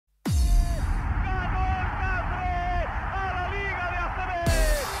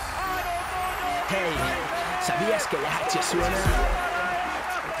¿Sabías que la H suena?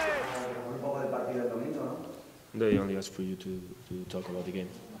 Un poco del partido del domingo, ¿no? They only asked for you to talk about the game,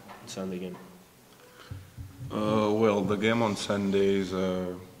 Sunday game. Well, the game on Sunday is a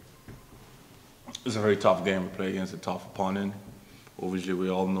very tough game. We play against a tough opponent. Obviously, we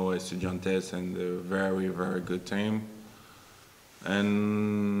all know Estudiantes, and they're a very, very good team.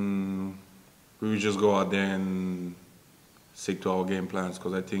 And we will just go out there and stick to our game plans,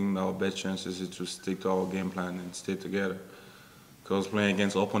 because I think our best chances is to stick to our game plan and stay together. Because playing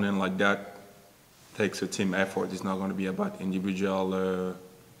against an opponent like that takes a team effort. It's not going to be about individual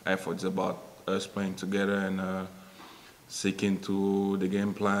effort. It's about us playing together and sticking to the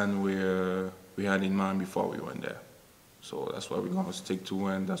game plan we had in mind before we went there. So that's what we're going to stick to,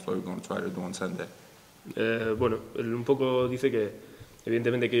 and that's what we're going to try to do on Sunday. Bueno, él un poco dice que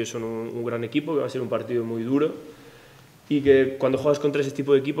evidentemente que ellos son un gran equipo, que va a ser un partido muy duro y que cuando juegas contra ese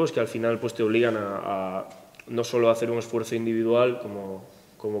tipo de equipos que al final pues te obligan a no solo a hacer un esfuerzo individual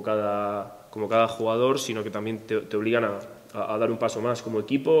como cada jugador, sino que también te obligan a dar un paso más como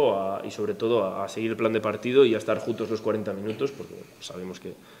equipo y sobre todo a seguir el plan de partido y a estar juntos los 40 minutos, porque sabemos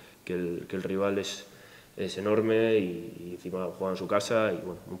que el rival es enorme y encima juega en su casa, y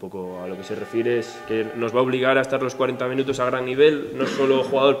bueno, un poco a lo que se refiere es que nos va a obligar a estar los 40 minutos a gran nivel, no solo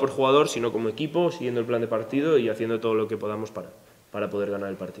jugador por jugador, sino como equipo, siguiendo el plan de partido y haciendo todo lo que podamos para poder ganar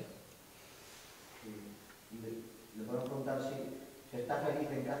el partido. Le puedo preguntar si está feliz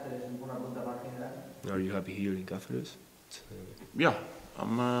en Cáceres, una pregunta más general. Are you happy here in Cáceres? Yeah,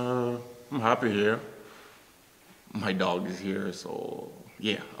 I'm happy here. My dog is here, so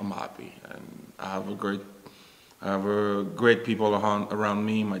yeah, I'm happy, and I have a great people around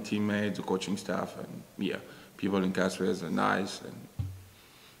me, my teammates, the coaching staff, and yeah, people in Cáceres are nice. And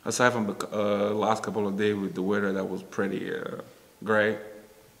aside from the last couple of days with the weather that was pretty great,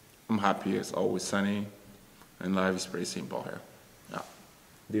 I'm happy. It's always sunny, and life is pretty simple here. Yeah.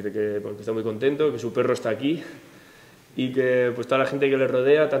 Dice que está muy contento, que su perro está aquí y que pues toda la gente que le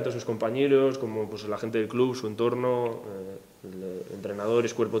rodea, tanto sus compañeros como pues la gente del club, su entorno,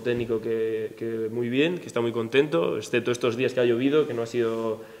 entrenadores, cuerpo técnico, que muy bien, que está muy contento, excepto estos días que ha llovido, que no ha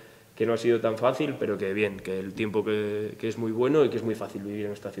sido tan fácil, pero que bien, que el tiempo que es muy bueno y que es muy fácil vivir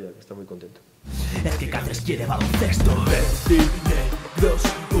en esta ciudad, que está muy contento. Es que Cáceres quiere baloncesto. Negros